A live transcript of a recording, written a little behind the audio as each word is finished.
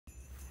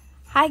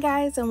Hi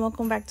guys, and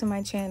welcome back to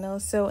my channel.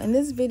 So in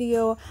this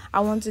video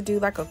I want to do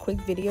like a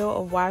quick video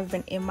of why I've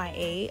been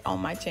MIA on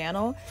my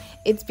channel.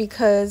 It's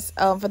because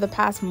for the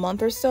past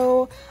month or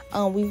so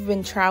we've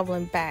been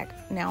traveling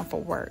back now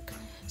for work,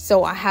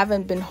 so I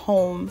haven't been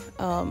home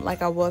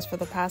like I was for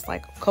the past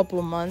like couple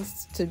of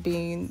months to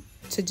do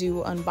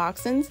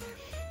unboxings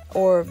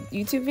or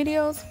YouTube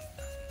videos.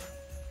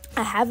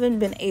 I haven't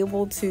been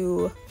able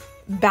to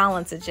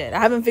balance it yet. I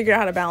haven't figured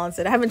out how to balance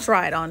it. I haven't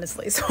tried,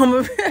 honestly,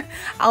 so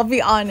I'll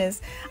be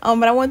honest.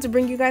 But I wanted to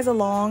bring you guys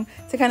along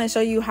to kind of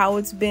show you how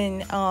it's been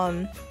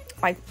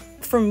like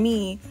for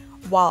me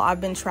while I've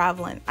been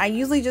traveling. I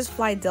usually just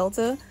fly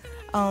Delta,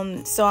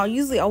 so I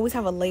usually always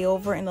have a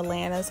layover in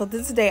Atlanta. So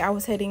this day I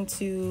was heading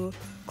to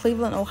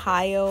Cleveland,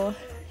 Ohio.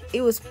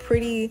 It was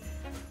pretty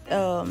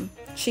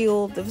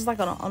chilled. It was like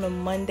on a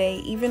Monday.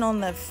 Even on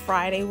the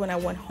Friday when I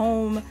went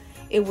home,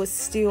 it was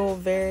still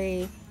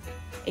very,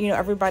 you know,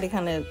 everybody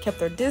kind of kept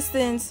their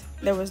distance.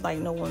 There was like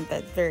no one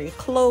that very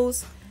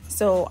close.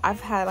 So I've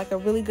had like a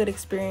really good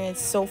experience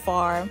so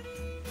far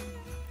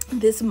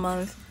this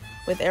month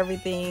with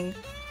everything.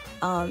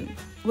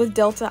 With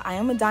Delta, I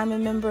am a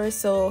Diamond member,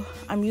 so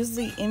I'm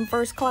usually in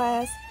first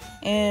class,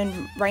 and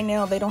right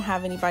now they don't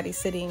have anybody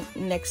sitting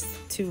next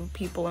to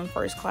people in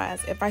first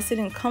class. If I sit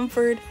in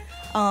Comfort,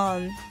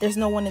 there's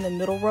no one in the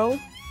middle row,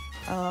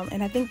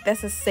 and I think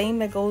that's the same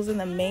that goes in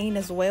the main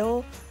as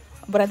well.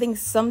 But I think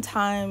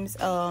sometimes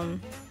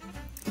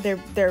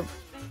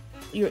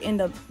you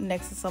end up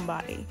next to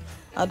somebody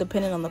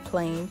depending on the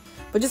plane.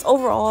 But just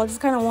overall, just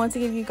kind of wanted to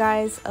give you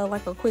guys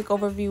like a quick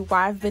overview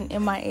why I've been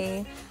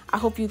MIA. I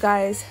hope you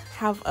guys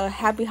have a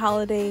happy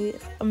holiday,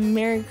 a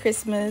Merry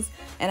Christmas,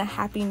 and a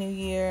Happy New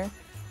Year.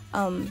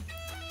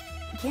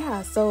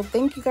 Yeah, so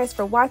thank you guys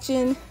for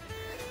watching.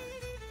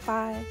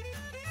 Bye.